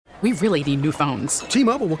We really need new phones.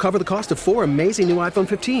 T-Mobile will cover the cost of 4 amazing new iPhone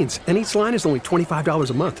 15s, and each line is only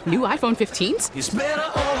 $25 a month. New iPhone 15s? It's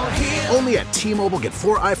better over here. Only at T-Mobile, get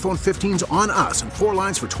 4 iPhone 15s on us and 4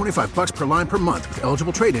 lines for $25 per line per month with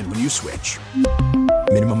eligible trade-in when you switch.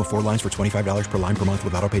 Minimum of 4 lines for $25 per line per month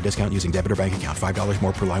with autopay discount using debit or bank account. $5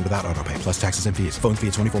 more per line without autopay, plus taxes and fees. Phone fee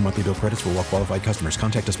at 24 monthly bill credits for well-qualified customers.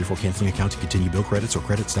 Contact us before canceling account to continue bill credits or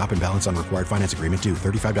credit stop and balance on required finance agreement due.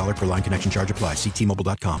 $35 per line connection charge applies. See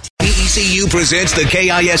T-Mobile.com. BECU presents the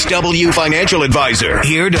KISW Financial Advisor.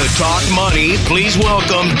 Here to talk money, please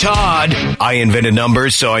welcome Todd. I invented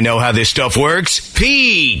numbers, so I know how this stuff works.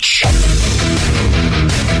 Pietzsch.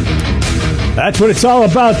 That's what it's all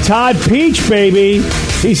about. Todd Pietzsch, baby.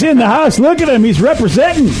 He's in the house. Look at him. He's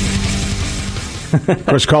representing. Of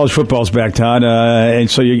course, college football's back, Todd,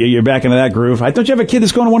 and so you're back into that groove. I thought you have a kid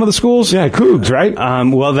that's going to one of the schools? Yeah, Cougs, right?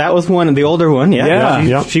 Well, that was the older one,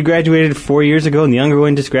 yeah. She graduated 4 years ago, and the younger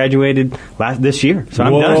one just graduated this year. So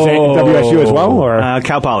I'm done. WSU as well? Or?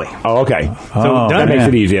 Cal Poly. Oh, okay. So that makes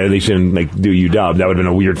it easy. At least you didn't do UW. That would have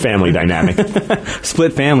been a weird family dynamic.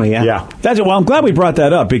 Split family, yeah. Yeah. Well, I'm glad we brought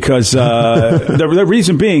that up because the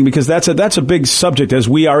reason being, because that's a big subject as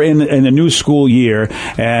we are in a new school year.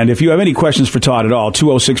 And if you have any questions for Todd at all,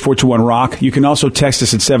 206-421-ROCK. You can also text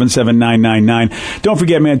us at 77999. Don't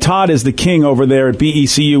forget, man, Todd is the king over there at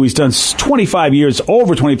BECU. He's done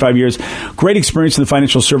over 25 years. Great experience in the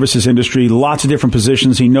financial services industry, lots of different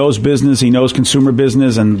positions. He knows business. He knows consumer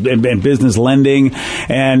business and business lending.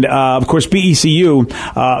 And, of course, BECU,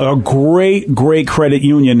 a great credit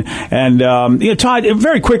union. And, Todd,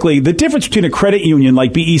 very quickly, the difference between a credit union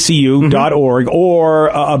like BECU.org or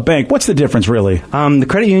a bank, what's the difference really? The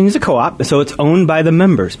credit union is a co-op, so it's owned by the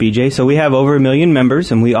members, BJ. So we have over 1 million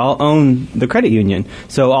members, and we all own the credit union.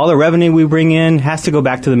 So all the revenue we bring in has to go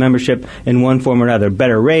back to the membership in one form or another.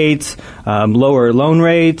 Better rates, lower loan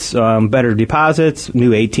rates, better deposits,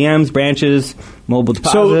 new ATMs, branches, mobile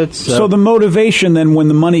deposits. So the motivation then when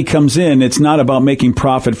the money comes in, it's not about making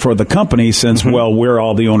profit for the company since, well, we're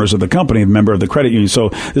all the owners of the company, a member of the credit union. So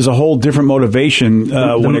there's a whole different motivation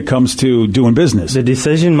when it comes to doing business. The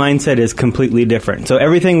decision mindset is completely different. So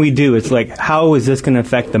everything we do, it's like, how is this going to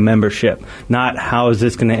affect the membership? Not how is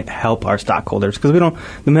this going to help our stockholders? Because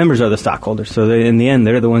the members are the stockholders. So in the end,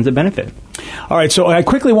 they're the ones that benefit. All right. So I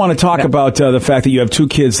quickly want to talk about the fact that you have 2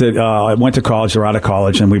 kids that went to college or out of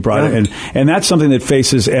college, and we brought it in. And that's something that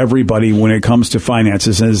faces everybody when it comes to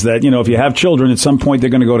finances is that, if you have children, at some point they're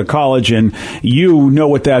going to go to college, and you know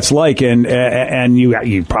what that's like, and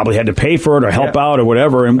you probably had to pay for it or help out or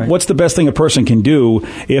whatever. And what's the best thing a person can do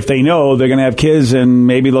if they know they're going to have kids and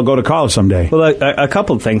maybe they'll go to college someday? Well, a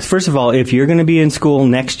couple of things. First of all, if you're going to be in school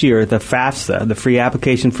next year, the FAFSA, the free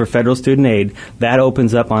application for federal student aid, that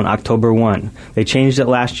opens up on October 1. They changed it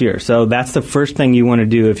last year. So that's the first thing you want to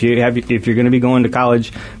do if you're going to be going to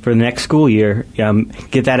college for the next school year.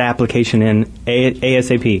 Get that application in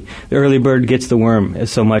ASAP. The early bird gets the worm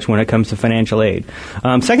so much when it comes to financial aid.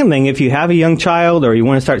 Second thing, if you have a young child or you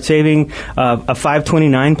want to start saving, a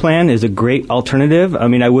 529 plan is a great alternative. I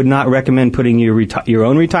mean, I would not recommend putting your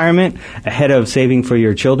own retirement ahead of saving for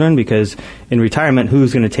your children, because in retirement,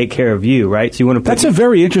 who's going to take care of you, right? So you want to. That's a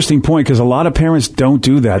very interesting point, because a lot of parents don't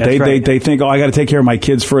do that. They think, I got to take care of my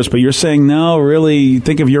kids first. But you're saying, no, really,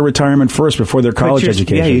 think of your retirement first before their college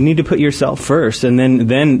education. Yeah, you need to put yourself first, and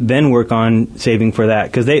then work on saving for that,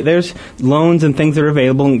 because there's loans and things that are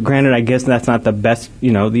available. And granted, I guess that's not the best.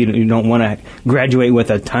 You don't want to graduate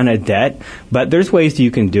with a ton of debt, but there's ways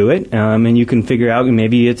you can do it, and you can figure out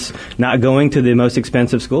maybe it's not going to the most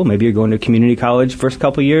expensive school. Maybe you're going to community college first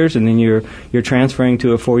couple years, and then you're transferring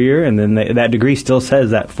to a 4-year, and then that degree still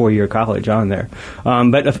says that 4-year college on there.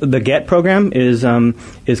 But the GET program is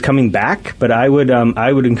coming back. But I would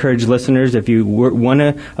encourage listeners, if you want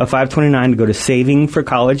a 529, to go to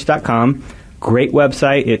savingforcollege.com. Great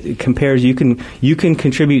website. It compares. You can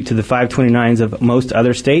contribute to the 529s of most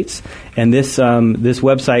other states, and this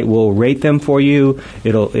website will rate them for you.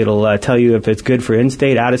 It'll tell you if it's good for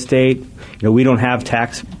in-state, out-of-state. We don't have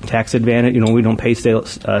tax advantage. We don't pay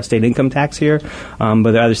state income tax here,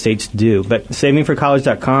 but the other states do. But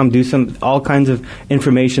savingforcollege.com, all kinds of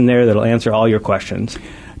information there that'll answer all your questions.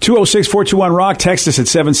 206-421-ROCK. Text us at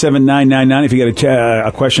 77999 if you got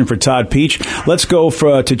a question for Todd Pietzsch. Let's go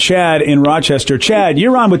to Chad in Rochester. Chad,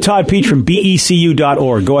 you're on with Todd Pietzsch from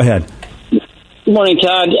BECU.org. Go ahead. Good morning,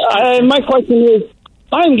 Todd. My question is,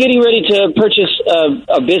 I'm getting ready to purchase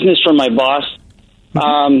a business from my boss,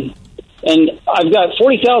 and I've got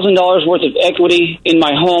 $40,000 worth of equity in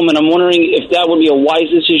my home, and I'm wondering if that would be a wise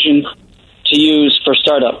decision to use for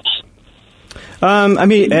startups.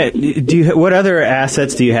 What other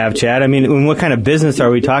assets do you have, Chad? I mean, what kind of business are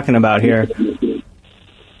we talking about here?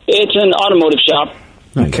 It's an automotive shop.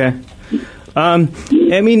 Okay. I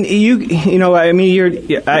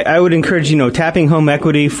would encourage, tapping home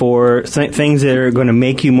equity for things that are going to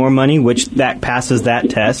make you more money, which that passes that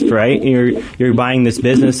test, right? You're buying this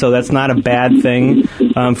business, so that's not a bad thing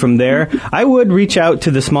from there. I would reach out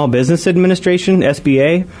to the Small Business Administration,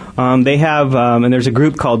 SBA. They have, and there's a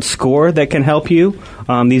group called SCORE that can help you.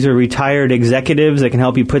 These are retired executives that can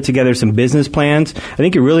help you put together some business plans. I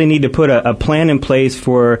think you really need to put a plan in place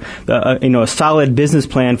for, a solid business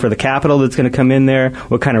plan for the capital that's going to come in there,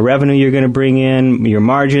 what kind of revenue you're going to bring in, your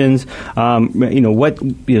margins,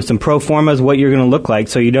 some pro formas, what you're going to look like,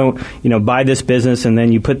 so you don't, buy this business and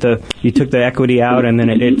then you took the equity out and then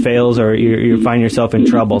it fails, or you find yourself in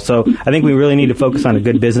trouble. So I think we really need to focus on a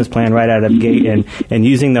good business plan right out of the gate, and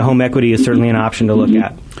using the home equity is certainly an option to look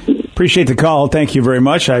at. Appreciate the call. Thank you very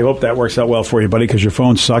much. I hope that works out well for you, buddy, because your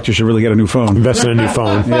phone sucked. You should really get a new phone. Invest in a new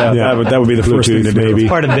phone. Yeah. That would be the first thing to do. Maybe. It's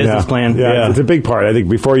part of the business plan. Yeah, it's a big part. I think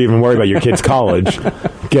before you even worry about your kid's college,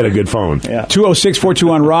 get a good phone. Yeah.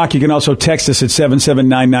 206-421-ROCK. You can also text us at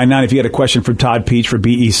 77999 if you had a question for Todd Pietzsch for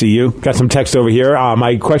BECU. Got some text over here.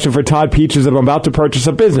 My question for Todd Pietzsch is that I'm about to purchase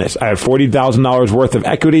a business. I have $40,000 worth of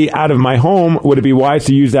equity out of my home. Would it be wise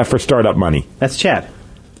to use that for startup money? That's Chad.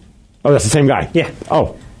 Oh, that's the same guy? Yeah.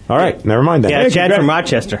 Oh. All right, never mind that. Yeah, Chad from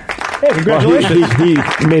Rochester. Hey, congratulations. Well,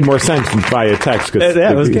 he made more sense via text.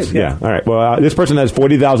 That was good. Yeah. All right. Well, this person has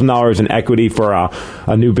 $40,000 in equity for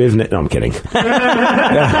a new business. No, I'm kidding.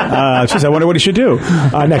 I wonder what he should do.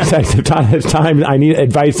 Next text. If Todd has time, I need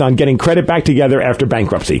advice on getting credit back together after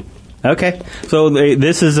bankruptcy. Okay. So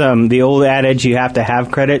this is the old adage, you have to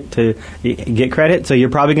have credit to get credit. So you're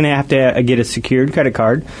probably going to have to get a secured credit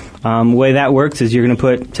card. The way that works is you're going to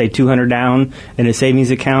put, say, $200 down in a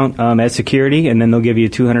savings account as security, and then they'll give you a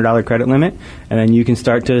 $200 credit limit, and then you can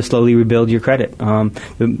start to slowly rebuild your credit.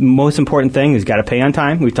 The most important thing is got to pay on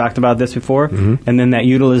time. We've talked about this before. Mm-hmm. And then that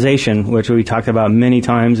utilization, which we talked about many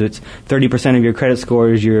times. It's 30% of your credit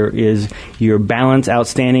score is your balance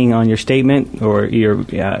outstanding on your statement, or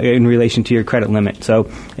in relation to your credit limit.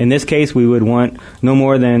 So in this case, we would want no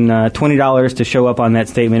more than $20 to show up on that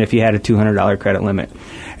statement if you had a $200 credit limit.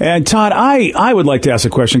 And Todd, I would like to ask a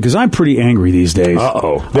question because I'm pretty angry these days.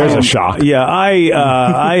 Uh-oh. There's a shock. Yeah,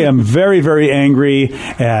 I am very, very angry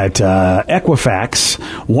at Equifax,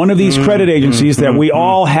 one of these credit agencies that we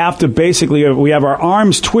all have to basically, we have our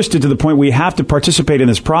arms twisted to the point we have to participate in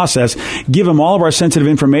this process, give them all of our sensitive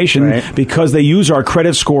information because they use our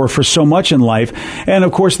credit score for so much in life. And,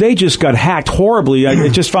 of course, they just got hacked horribly. I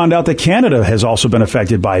just found out that Canada has also been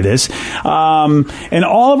affected by this. And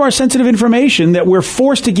all of our sensitive information that we're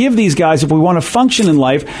forced to give these guys if we want to function in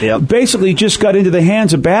life basically just got into the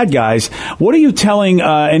hands of bad guys. What are you telling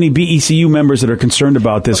any BECU members that are concerned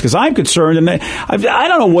about this? Because I'm concerned, and I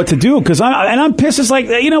don't know what to do, because I'm pissed. It's like,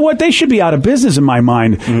 you know what, they should be out of business in my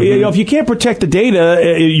mind. Mm-hmm. If you can't protect the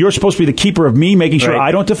data, you're supposed to be the keeper of me, making sure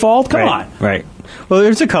I don't default? Come on. Right. Well,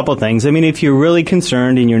 there's a couple things. I mean, if you're really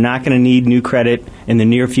concerned and you're not going to need new credit in the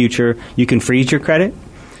near future, you can freeze your credit.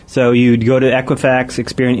 So you'd go to Equifax,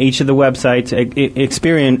 Experian, each of the websites.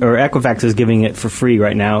 Experian or Equifax is giving it for free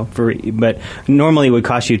right now, but normally it would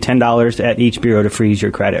cost you $10 at each bureau to freeze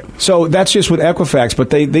your credit. So that's just with Equifax, but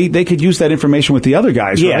they could use that information with the other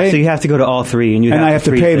guys, right? Yeah, so you have to go to all three, and I have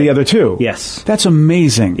to pay the other two. Yes, that's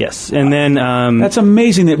amazing. Yes, and then that's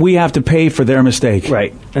amazing that we have to pay for their mistake,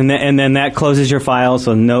 right? And then that closes your file,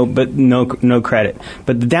 so no credit.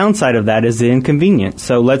 But the downside of that is the inconvenience.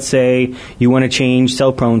 So let's say you want to change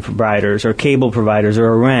cell phone providers or cable providers or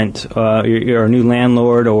a rent, you're a new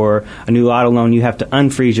landlord or a new auto loan, you have to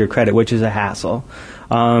unfreeze your credit, which is a hassle.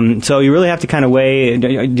 So you really have to kind of weigh,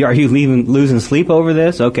 are you losing sleep over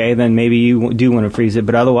this? Okay, then maybe you do want to freeze it.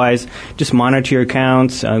 But otherwise, just monitor your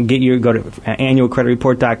accounts, go to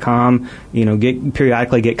annualcreditreport.com,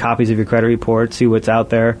 periodically get copies of your credit report, see what's out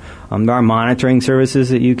there. There are monitoring services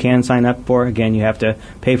that you can sign up for. Again, you have to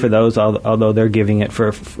pay for those, although they're giving it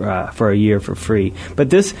for a year for free. But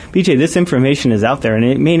this information is out there, and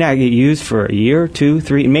it may not get used for a year, 2,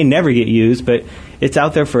 3. It may never get used, but it's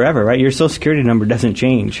out there forever, right? Your Social Security number doesn't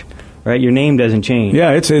change, right? Your name doesn't change.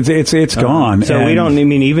 Yeah, it's gone. So we don't. I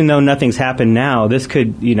mean, even though nothing's happened now, this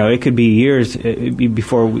could, it could be years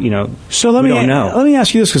before, So let me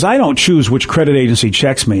ask you this, because I don't choose which credit agency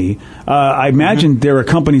checks me. I imagine there are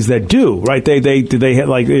companies that do, right? They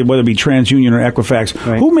like, whether it be TransUnion or Equifax.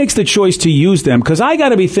 Right. Who makes the choice to use them? Because I got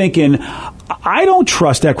to be thinking, I don't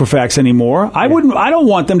trust Equifax anymore. I don't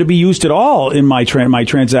want them to be used at all in my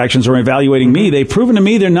transactions or evaluating me. They've proven to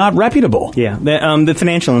me they're not reputable. Yeah, the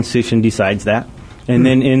financial institutions institution decides that. And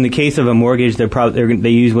then in the case of a mortgage, they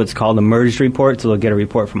use what's called a merged report, so they'll get a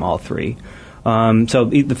report from all three. So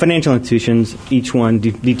the financial institutions, each one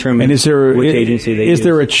determine which agency they use. Is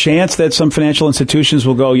there a chance that some financial institutions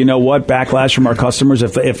will go, you know what, backlash from our customers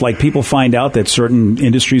if like people find out that certain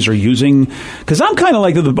industries are using? Because I'm kind of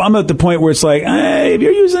like I'm at the point where it's like, hey, if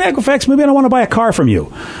you're using Equifax, maybe I don't want to buy a car from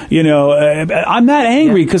you. You know, I'm that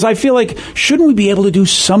angry because I feel like shouldn't we be able to do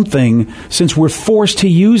something since we're forced to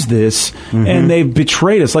use this and they've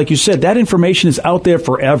betrayed us? Like you said, that information is out there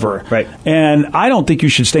forever, right? And I don't think you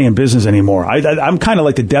should stay in business anymore. I'm kind of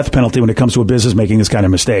like the death penalty when it comes to a business making this kind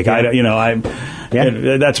of mistake.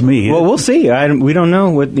 That's me. Well, we'll see. We don't know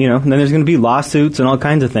what, you know. Then there's going to be lawsuits and all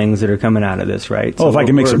kinds of things that are coming out of this, right? So if I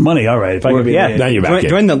can make some money, all right. If I can now you're back.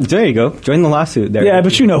 There you go. Join the lawsuit. There. Yeah,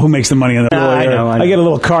 but you know who makes the money on the lawyer. I know. I get a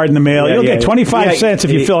little card in the mail. You'll get 25 cents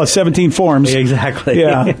if you fill out 17 forms. Exactly.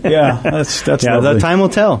 Yeah. That's the time will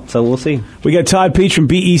tell. So we'll see. We got Todd Pietzsch from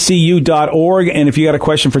BECU.org, and if you got a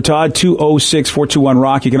question for Todd,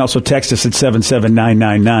 206-421-ROCK. You can also text us at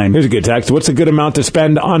 77999. Here's a good text. What's a good amount to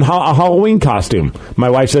spend on a Halloween costume? My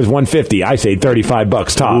wife says $150. I say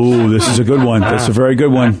 $35 tops. Ooh, this is a good one. That's a very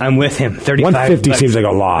good one. I'm with him. $150 seems like a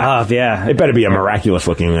lot. Yeah. It better be a miraculous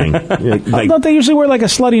looking thing. Don't they usually wear like a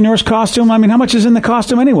slutty nurse costume? I mean, how much is in the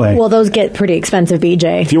costume anyway? Well, those get pretty expensive,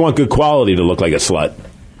 BJ. If you want good quality to look like a slut.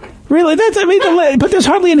 Really? But there's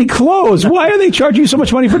hardly any clothes. Why are they charging you so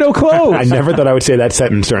much money for no clothes? I never thought I would say that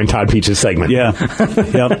sentence during Todd Pietzsch's segment. Yeah.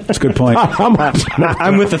 Yep. That's a good point. How much?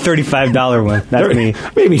 I'm with the $35 one. That's me.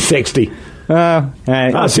 Maybe 60. See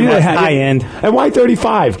the high end. And why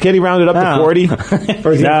 35? Can't he round it up to 40?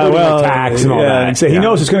 Or is he tax and all that? So he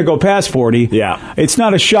knows it's going to go past 40. Yeah. It's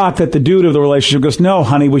not a shock that the dude of the relationship goes, no,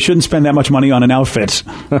 honey, we shouldn't spend that much money on an outfit.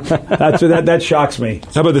 That shocks me.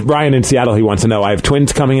 How about Brian in Seattle? He wants to know, I have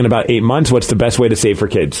twins coming in about 8 months. What's the best way to save for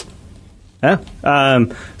kids?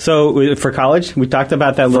 So for college, we talked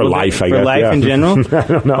about that a little bit. For life in general. I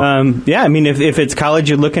don't know. I mean, if it's college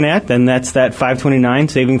you're looking at, then that's that 529,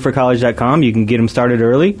 savingforcollege.com. You can get them started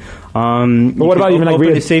early. But what about even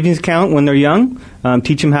open a savings account when they're young?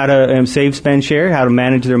 Teach them how to save, spend, share, how to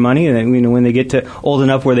manage their money, and then, when they get to old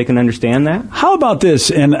enough where they can understand that. How about this?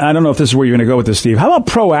 And I don't know if this is where you're going to go with this, Steve. How about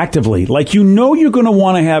proactively? Like, you're going to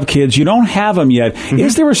want to have kids. You don't have them yet. Mm-hmm.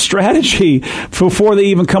 Is there a strategy before they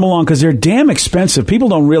even come along? Because they're damn expensive. People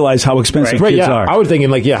don't realize how expensive kids are. I was thinking,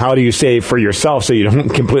 how do you save for yourself so you don't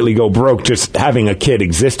completely go broke just having a kid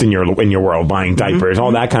exist in your world, buying diapers,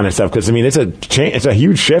 all that kind of stuff? Because, I mean, it's a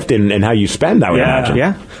huge shift in how you spend, I would imagine.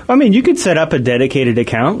 Yeah. I mean, you could set up a dedicated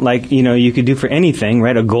account like, you could do for anything,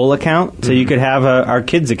 right? A goal account. So you could have our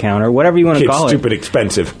kids account or whatever you want to call it. Stupid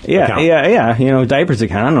expensive account. Yeah. Diapers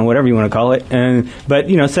account. I don't know, whatever you want to call it. But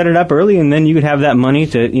set it up early, and then you could have that money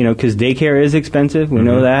to, because daycare is expensive. We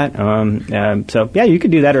know that. You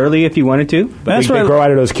could do that early if you wanted to. But they grow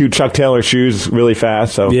out of those cute Chuck Taylor shoes really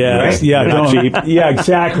fast. So cheap. Yeah,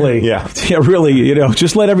 exactly. Yeah, really.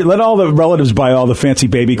 Just let all the relatives buy all the fancy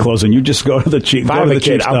baby clothes, and you just go to the cheap. If I have a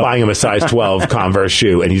kid, I'm buying him a size 12 Converse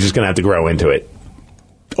shoe, and he's just going to have to grow into it.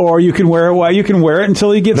 Or you can wear it while you can wear it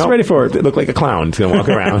until he gets ready for it. It look like a clown. He's going to walk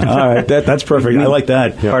around. All right, that's perfect. I like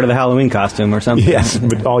that. Part of the Halloween costume or something. Yes,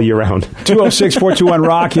 but all year round.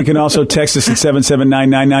 206-421-ROCK. You can also text us at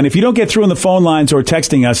 77999. If you don't get through on the phone lines or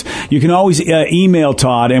texting us, you can always email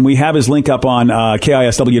Todd, and we have his link up on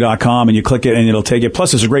KISW.com, and you click it, and it'll take it.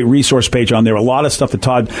 Plus, there's a great resource page on there. A lot of stuff that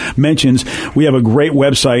Todd mentions. We have a great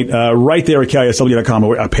website right there at KISW.com,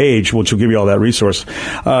 a page which will give you all that resource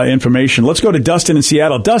information. Let's go to Dustin in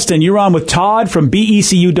Seattle. Dustin, you're on with Todd from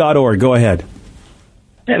BECU.org. Go ahead.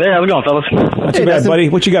 Hey there, how's it going, fellas? Not too bad, buddy.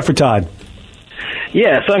 What you got for Todd?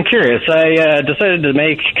 Yeah, so I'm curious. I decided to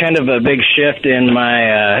make kind of a big shift in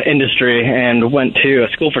my industry and went to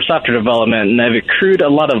a school for software development, and I've accrued a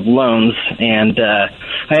lot of loans, and I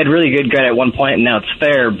had really good credit at one point, and now it's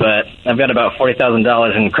fair, but I've got about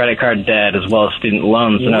 $40,000 in credit card debt as well as student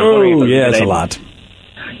loans. And I was wondering that's a lot.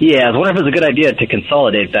 Yeah, I was wondering if it was a good idea to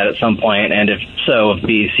consolidate that at some point, and if so, if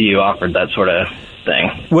BECU offered that sort of thing.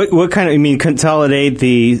 What kind of, consolidate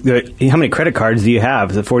how many credit cards do you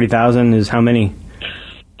have? Is it 40,000? Is how many?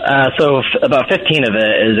 So about 15 of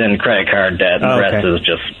it is in credit card debt, and the rest is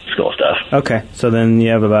just school stuff. Okay, so then you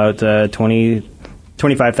have about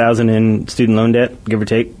 25,000 in student loan debt, give or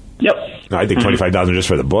take? Yep. No, I think $25,000 just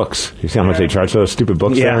for the books. You see how much they charge for those stupid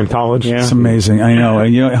books there in college? Yeah. It's amazing. I know.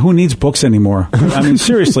 And who needs books anymore? I mean,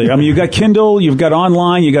 seriously. I mean, you got Kindle, you've got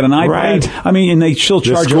online, you got an iPad. Right. I mean, and they still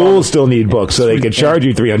charge you. The schools still need books, so they could charge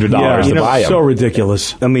you $300 to buy them. So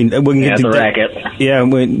ridiculous. I mean, we can get it's a racket. Yeah,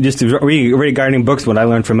 just regarding books, what I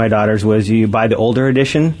learned from my daughters was you buy the older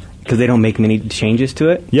edition, because they don't make many changes to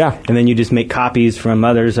it. Yeah. And then you just make copies from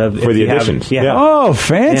others of for the additions. Yeah. Oh,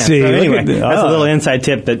 fancy. Yeah. So anyway, that's a little inside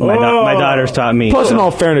tip that my daughter's taught me. Plus, in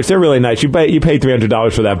all fairness, they're really nice. You paid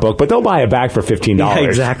 $300 for that book, but they'll buy it back for $15. Yeah,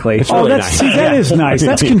 exactly. It's really nice. See, that is nice.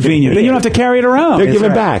 That's convenient. Then you don't have to carry it around. They're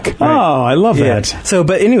giving back. Oh, I love that. So,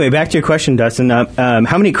 but anyway, back to your question, Dustin.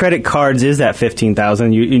 How many credit cards is that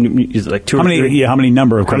 15,000? You like two? How many? Yeah, how many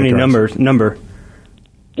number of credit cards? How many number?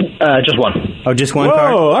 Just one. Oh, just one Whoa,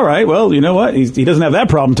 card? all right. Well, you know what? He doesn't have that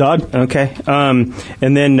problem, Todd. Okay. And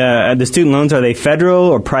then the student loans, are they federal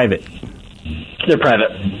or private? They're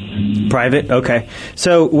private. Private. Okay.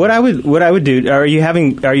 So what I would do? Are you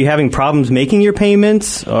having problems making your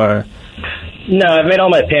payments or? No, I've made all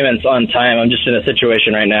my payments on time. I'm just in a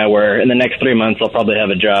situation right now where in the next 3 months I'll probably have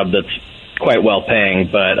a job that's quite well paying,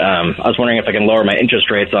 but I was wondering if I can lower my interest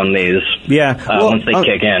rates on these once they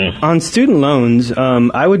kick in. On student loans,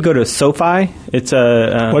 I would go to SoFi. It's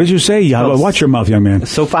a... what did you say? Watch your mouth, young man.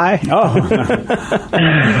 SoFi? Oh.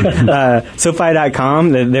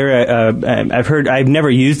 SoFi.com. I've never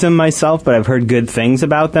used them myself, but I've heard good things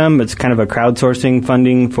about them. It's kind of a crowdsourcing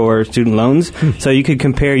funding for student loans. So you could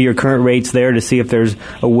compare your current rates there to see if there's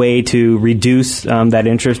a way to reduce that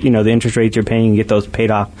interest, the interest rates you're paying and get those paid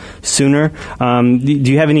off sooner. Do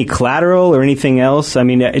you have any collateral or anything else? I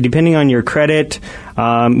mean, depending on your credit,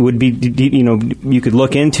 would be you could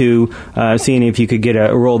look into seeing if you could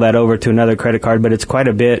roll that over to another credit card, but it's quite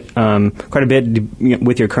a bit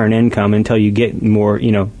with your current income until you get more,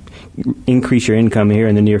 increase your income here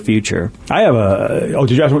in the near future. I have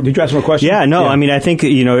did you ask a question? Yeah, no, I mean, I think,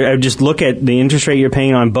 I would just look at the interest rate you're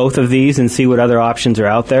paying on both of these and see what other options are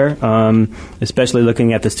out there, especially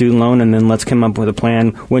looking at the student loan, and then let's come up with a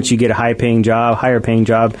plan. Once you get a higher paying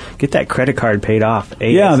job, get that credit card paid off.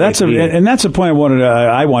 ASAP. Yeah, that's a point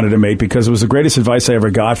I wanted to make, because it was the greatest advice I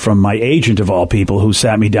ever got from my agent of all people, who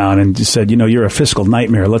sat me down and just said, you're a fiscal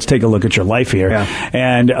nightmare. Let's take a look at your life here. Yeah.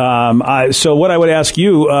 And so what I would ask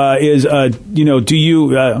you is, do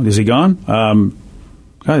you, is he gone?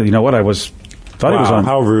 You know what? I thought he was on.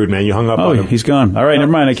 How rude, man. You hung up on him. He's gone. All right,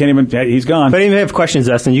 never mind. I can't even, he's gone. But if you have questions,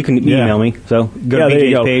 Dustin, you can email me. So go to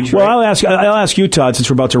BJ's page. Well, I'll ask you, Todd, since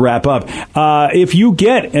we're about to wrap up. If you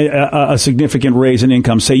get a significant raise in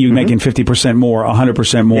income, say you're making 50% more,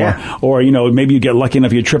 100% more, or, maybe you get lucky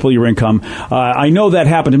enough you triple your income. I know that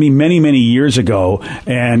happened to me many, many years ago,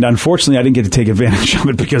 and unfortunately I didn't get to take advantage of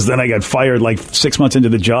it, because then I got fired like 6 months into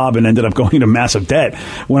the job and ended up going into massive debt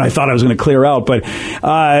when I thought I was going to clear out. But,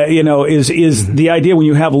 is the idea when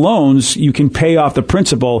you have loans, you can pay off the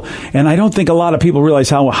principal, and I don't think a lot of people realize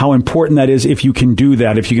how important that is if you can do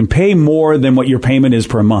that, if you can pay more than what your payment is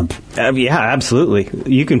per month. Yeah, absolutely.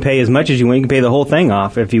 You can pay as much as you want. You can pay the whole thing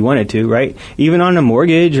off if you wanted to, right? Even on a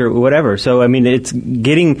mortgage or whatever. So, I mean,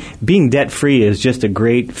 being debt-free is just a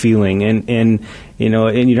great feeling, and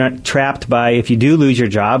you're not trapped by, if you do lose your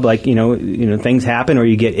job, like, things happen or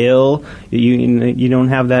you get ill, you don't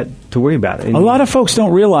have that to worry about. A lot of folks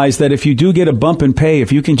don't realize that if you do get a bump in pay,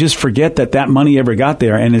 if you can just forget that money ever got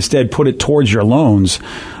there and instead put it towards your loans.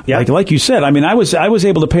 Yeah. Like you said, I mean, I was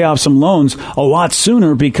able to pay off some loans a lot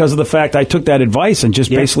sooner because of the fact I took that advice and just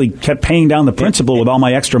basically kept paying down the principal with all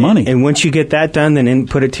my extra money. And once you get that done, then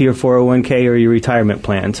input it to your 401k or your retirement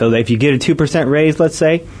plan. So that if you get a 2% raise, let's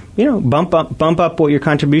say, bump up what your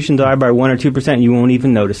contributions are by 1 or 2%. You won't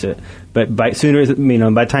even notice it. But by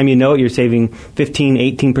the time you know it, you're saving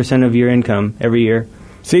 18% of your income every year.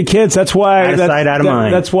 See, kids, that's why out of sight, out of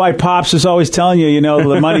mind. That's why Pops is always telling you,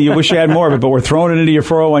 the money, you wish you had more of it, but we're throwing it into your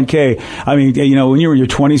 401k. I mean, when you were in your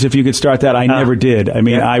 20s, if you could start that, I never did. I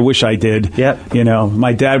mean, I wish I did. Yep.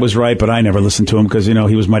 My dad was right, but I never listened to him because, he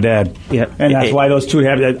was my dad. Yep. And that's why those two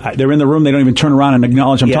they're in the room, they don't even turn around and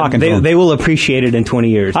acknowledge I'm talking to them. They will appreciate it in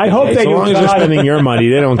 20 years. I hope they do. As long as you're spending your money,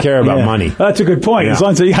 they don't care about money. That's a good point. Yeah. As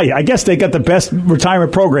long as I guess they got the best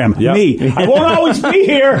retirement program. Yep. Me. I won't always be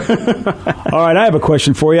here. All right, I have a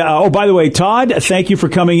question for you. By the way, Todd, thank you for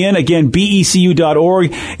coming in. Again,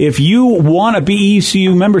 BECU.org. If you want a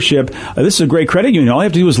BECU membership, this is a great credit union. All you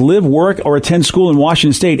have to do is live, work, or attend school in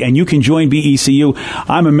Washington State, and you can join BECU.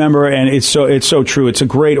 I'm a member, and it's so true. It's a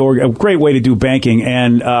great way to do banking,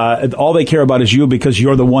 and all they care about is you because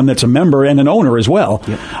you're the one that's a member and an owner as well.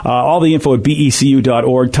 Yep. All the info at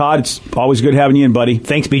BECU.org. Todd, it's always good having you in, buddy.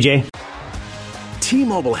 Thanks, BJ.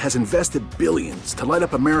 T-Mobile has invested billions to light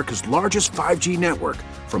up America's largest 5G network,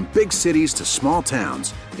 from big cities to small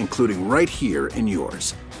towns, including right here in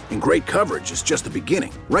yours. And great coverage is just the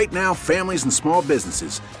beginning. Right now, families and small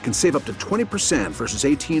businesses can save up to 20% versus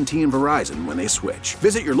AT&T and Verizon when they switch.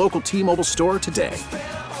 Visit your local T-Mobile store today.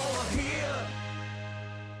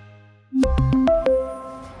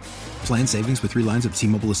 Plan savings with 3 lines of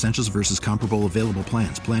T-Mobile Essentials versus comparable available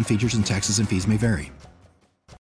plans. Plan features and taxes and fees may vary.